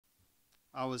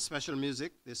Our special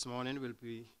music this morning will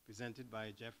be presented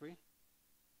by Jeffrey.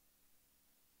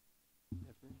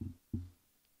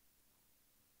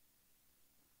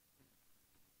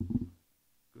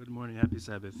 Good morning, happy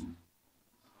Sabbath.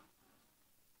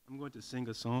 I'm going to sing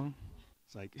a song.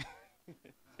 It's like,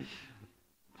 what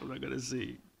am I going to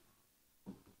sing?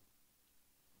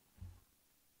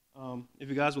 If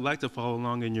you guys would like to follow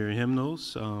along in your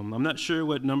hymnals, I'm not sure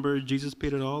what number Jesus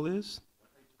Paid It All is.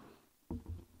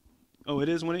 Oh, it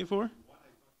is 184?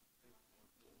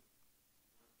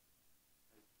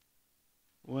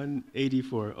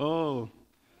 184. Oh,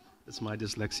 that's my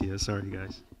dyslexia. Sorry,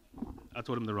 guys. I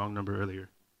told him the wrong number earlier.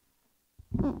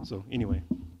 So, anyway,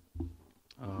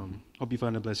 hope you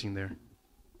find a blessing there.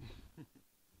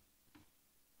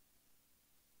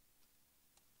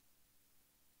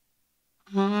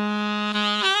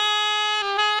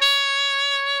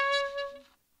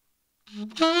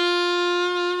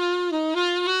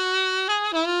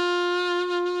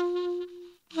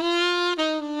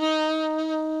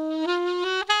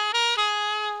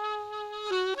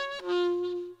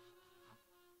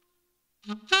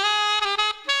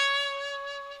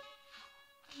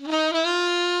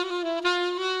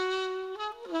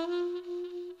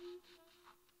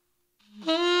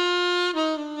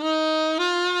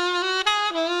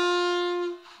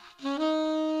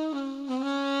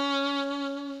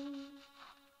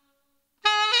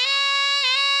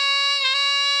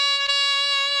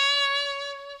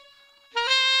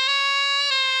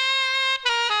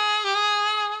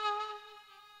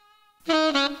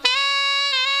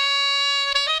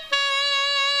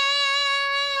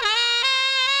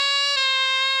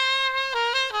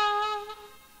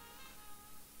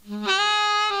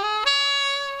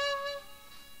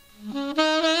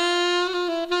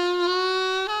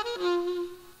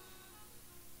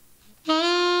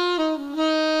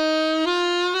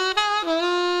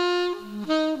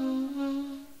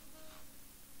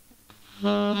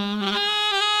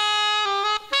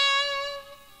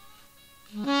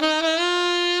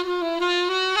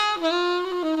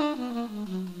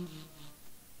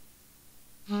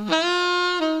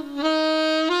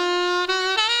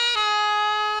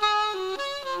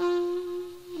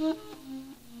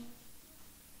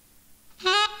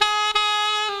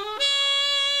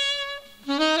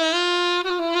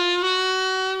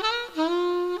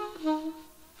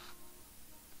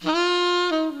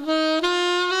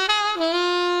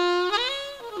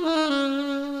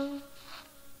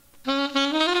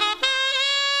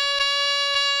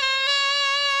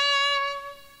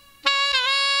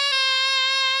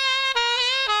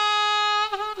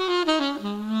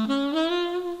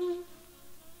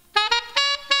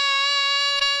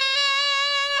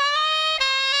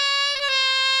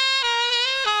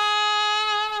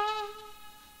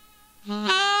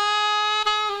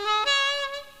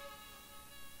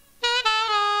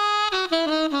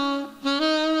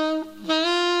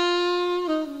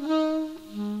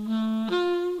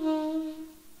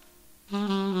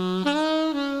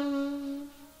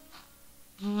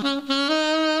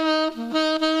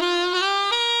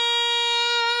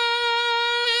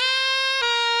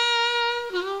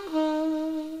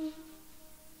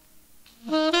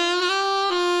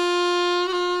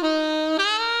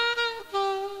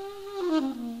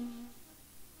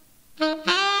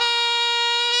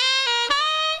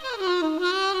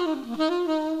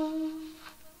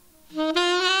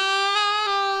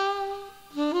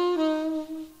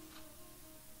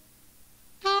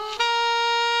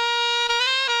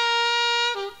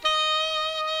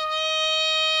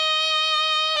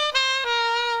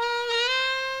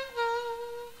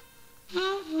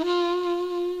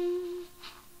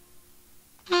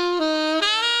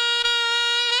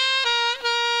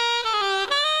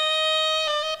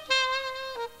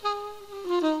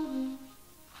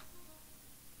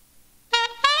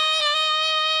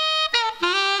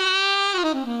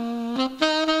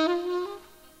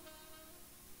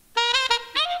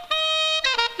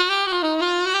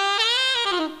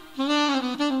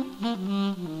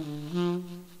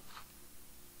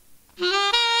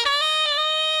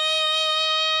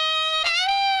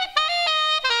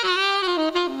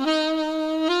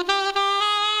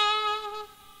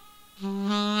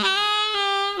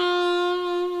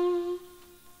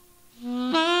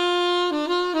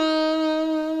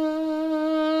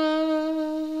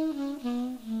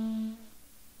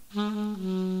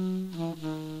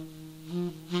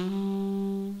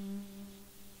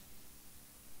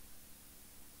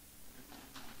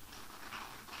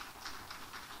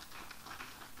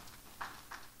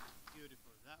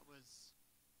 Beautiful. That was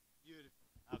beautiful.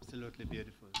 Absolutely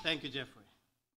beautiful. Thank you, Jeffrey.